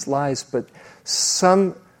happiness lies. But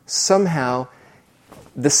somehow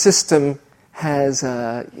the system has,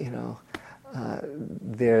 there's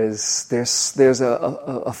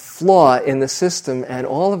a flaw in the system, and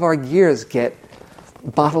all of our gears get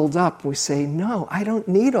bottled up. We say, no, I don't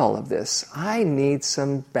need all of this. I need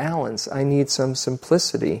some balance. I need some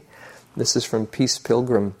simplicity. This is from Peace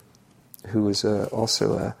Pilgrim, who is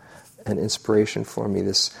also an inspiration for me,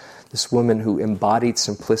 this woman who embodied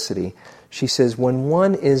simplicity. She says, when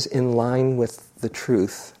one is in line with the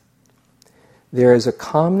truth, there is a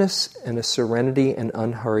calmness and a serenity and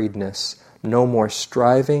unhurriedness, no more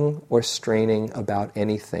striving or straining about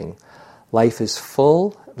anything. Life is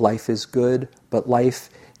full, life is good, but life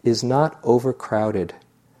is not overcrowded.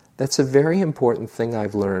 That's a very important thing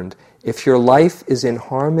I've learned. If your life is in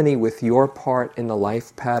harmony with your part in the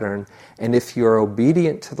life pattern, and if you're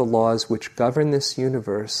obedient to the laws which govern this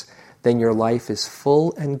universe, then your life is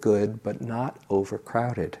full and good, but not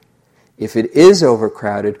overcrowded. If it is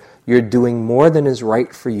overcrowded, you're doing more than is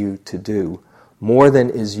right for you to do, more than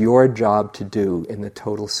is your job to do in the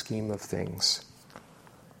total scheme of things.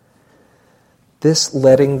 This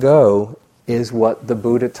letting go is what the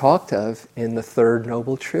Buddha talked of in the Third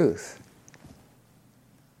Noble Truth.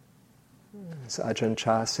 As Ajahn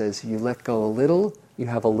Chah says, you let go a little, you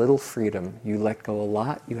have a little freedom. You let go a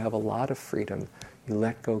lot, you have a lot of freedom. You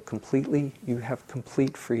let go completely, you have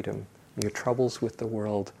complete freedom. Your troubles with the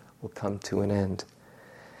world will come to an end.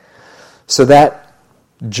 So that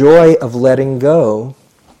joy of letting go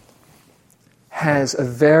has a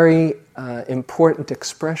very important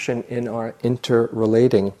expression in our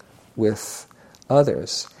interrelating with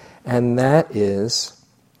others. And that is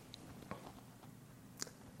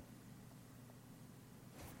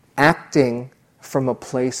acting from a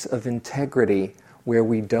place of integrity where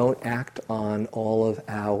we don't act on all of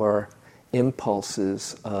our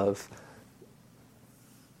impulses of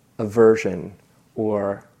aversion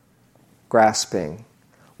or grasping,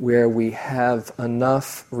 where we have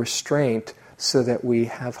enough restraint so that we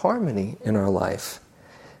have harmony in our life.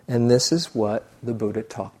 And this is what the Buddha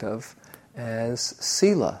talked of as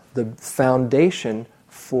sila, the foundation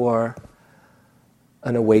for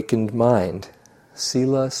an awakened mind.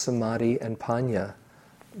 Sila, samadhi, and panya.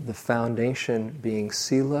 The foundation being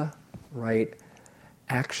sila, right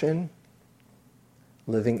action,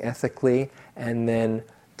 living ethically, and then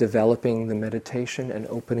developing the meditation and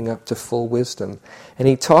opening up to full wisdom. And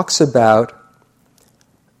he talks about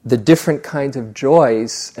the different kinds of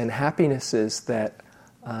joys and happinesses that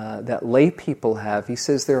lay people have. He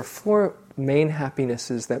says there are four main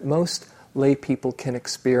happinesses that most lay people can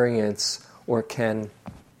experience or can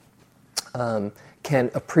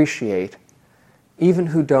appreciate, even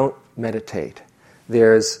who don't meditate.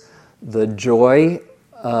 There's the joy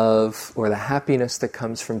of, or the happiness that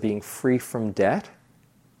comes from being free from debt.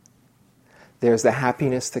 There's the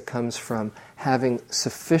happiness that comes from having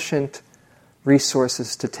sufficient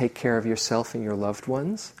resources to take care of yourself and your loved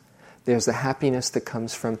ones. There's the happiness that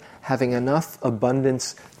comes from having enough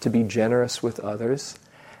abundance to be generous with others.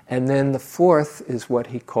 And then the fourth is what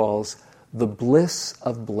he calls the bliss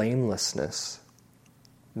of blamelessness.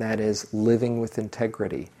 That is, living with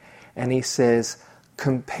integrity. And he says,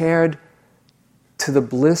 compared to the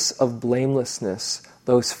bliss of blamelessness,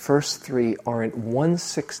 those first three aren't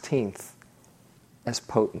 1/16 as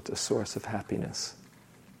potent a source of happiness.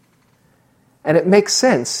 And it makes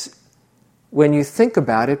sense when you think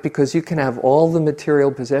about it, because you can have all the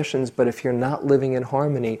material possessions, but if you're not living in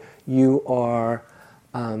harmony, you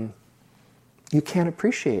can't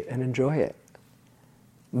appreciate and enjoy it.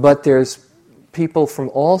 But there's people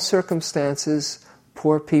from all circumstances,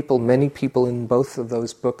 poor people, many people in both of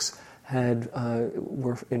those books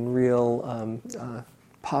were in real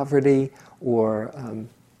poverty or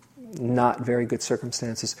not very good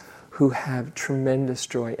circumstances, who have tremendous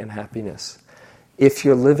joy and happiness. If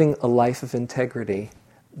you're living a life of integrity,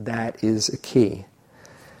 that is a key.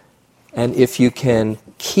 And if you can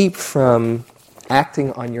keep from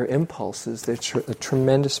acting on your impulses. There's a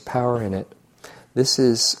tremendous power in it. This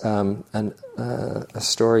is a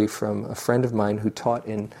story from a friend of mine who taught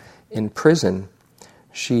in prison.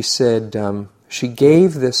 She said she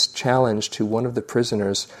gave this challenge to one of the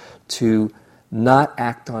prisoners to not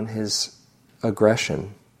act on his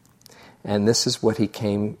aggression. And this is what he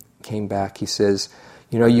came back. He says,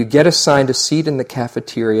 you get assigned a seat in the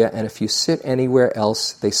cafeteria, and if you sit anywhere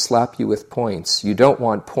else, they slap you with points. You don't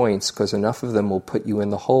want points because enough of them will put you in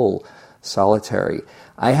the hole, solitary.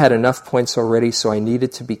 I had enough points already, so I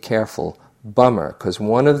needed to be careful. Bummer, because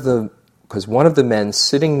one of the men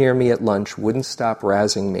sitting near me at lunch wouldn't stop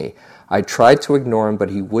razzing me. I tried to ignore him, but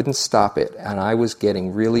he wouldn't stop it, and I was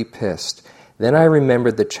getting really pissed. Then I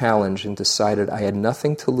remembered the challenge and decided I had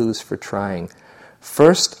nothing to lose for trying.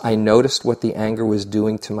 First, I noticed what the anger was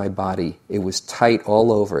doing to my body. It was tight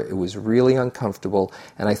all over. It was really uncomfortable,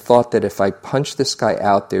 and I thought that if I punched this guy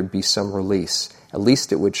out, there'd be some release. At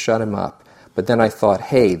least it would shut him up. But then I thought,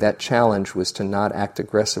 hey, that challenge was to not act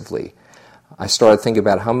aggressively. I started thinking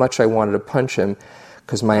about how much I wanted to punch him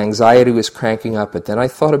because my anxiety was cranking up, but then I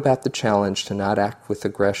thought about the challenge to not act with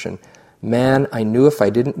aggression. Man, I knew if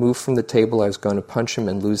I didn't move from the table, I was going to punch him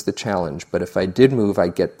and lose the challenge. But if I did move,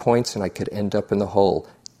 I'd get points and I could end up in the hole.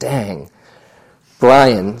 Dang.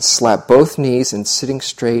 Brian slapped both knees and sitting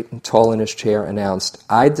straight and tall in his chair announced,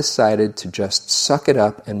 I decided to just suck it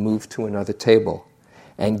up and move to another table.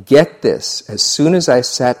 And get this, as soon as I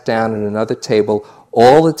sat down at another table,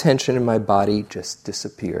 all the tension in my body just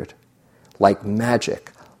disappeared. Like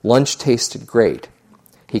magic. Lunch tasted great.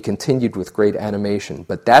 He continued with great animation,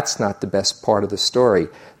 but that's not the best part of the story.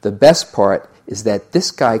 The best part is that this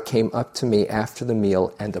guy came up to me after the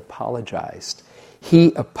meal and apologized.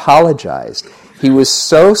 He apologized. He was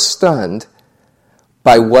so stunned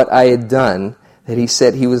by what I had done that he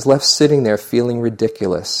said he was left sitting there feeling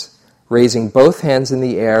ridiculous. Raising both hands in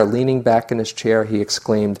the air, leaning back in his chair, he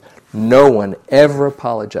exclaimed, no one ever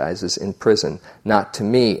apologizes in prison, not to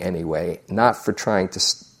me anyway, not for trying to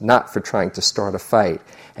start a fight.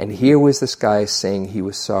 And here was this guy saying he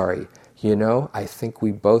was sorry. I think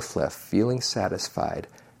we both left feeling satisfied.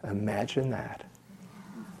 Imagine that.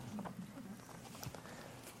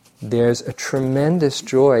 There's a tremendous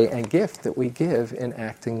joy and gift that we give in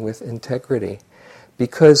acting with integrity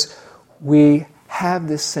because we have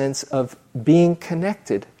this sense of being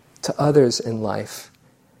connected to others in life.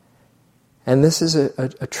 And this is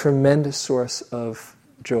a tremendous source of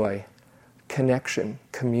joy, connection,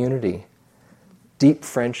 community, deep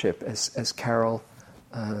friendship, as Carol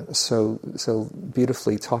so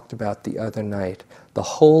beautifully talked about the other night. The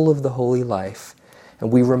whole of the holy life.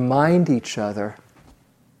 And we remind each other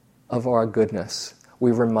of our goodness.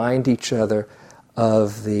 We remind each other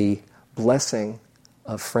of the blessing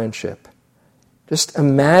of friendship. Just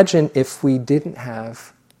imagine if we didn't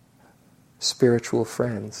have spiritual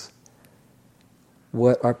friends,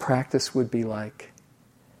 what our practice would be like.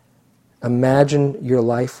 Imagine your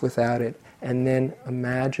life without it, and then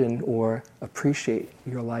imagine or appreciate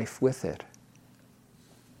your life with it.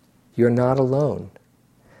 You're not alone.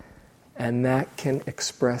 And that can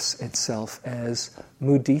express itself as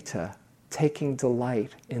mudita, taking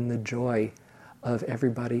delight in the joy of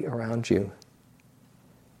everybody around you.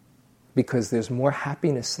 Because there's more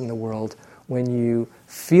happiness in the world when you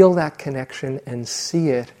feel that connection and see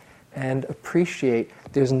it and appreciate.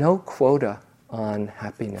 There's no quota on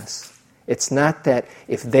happiness. It's not that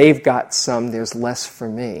if they've got some, there's less for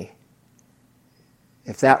me.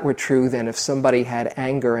 If that were true, then if somebody had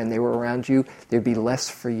anger and they were around you, there'd be less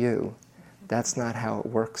for you. That's not how it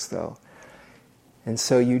works, though. And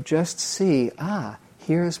so you just see,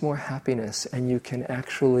 here's more happiness, and you can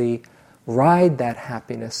actually ride that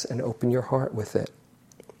happiness and open your heart with it.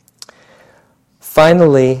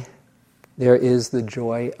 Finally, there is the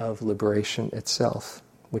joy of liberation itself,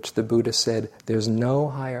 which the Buddha said, there's no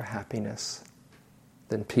higher happiness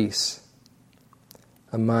than peace.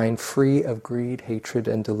 A mind free of greed, hatred,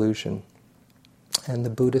 and delusion. And the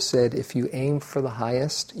Buddha said, if you aim for the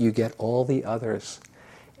highest, you get all the others.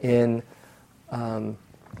 In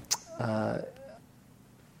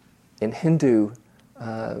Hindu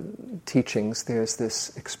teachings, there's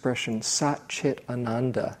this expression, Sat Chit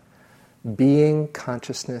Ananda, being,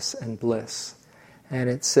 consciousness, and bliss. And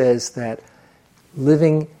it says that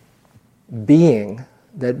being,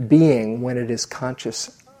 when it is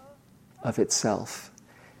conscious of itself,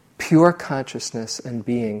 pure consciousness and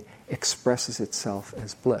being expresses itself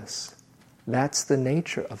as bliss. That's the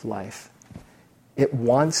nature of life. It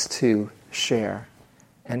wants to share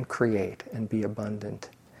and create and be abundant.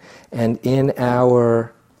 And in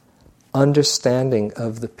our understanding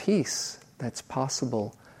of the peace that's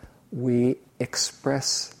possible we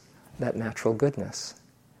express that natural goodness.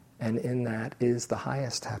 And in that is the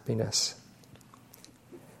highest happiness.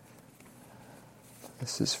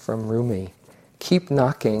 This is from Rumi. Keep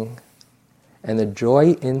knocking, and the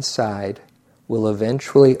joy inside will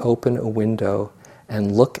eventually open a window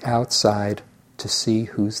and look outside to see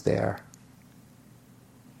who's there.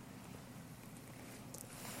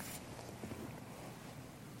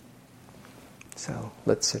 So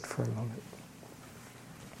let's sit for a moment.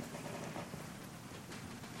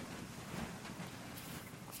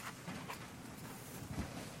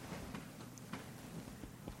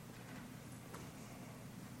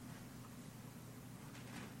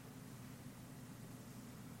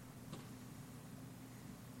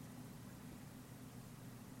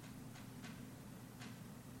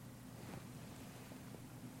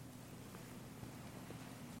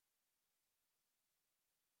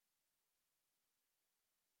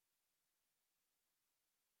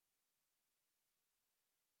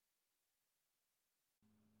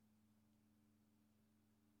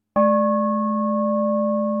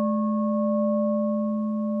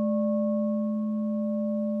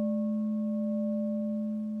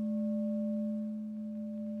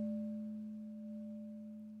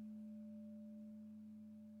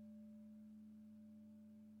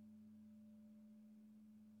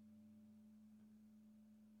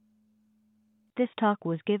 This talk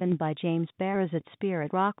was given by James Baraz at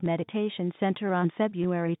Spirit Rock Meditation Center on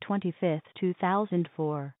February 25,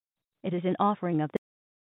 2004. It is an offering of the...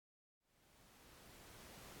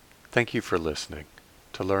 Thank you for listening.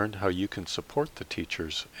 To learn how you can support the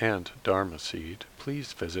teachers and Dharma Seed,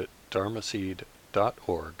 please visit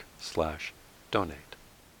dharmaseed.org/donate.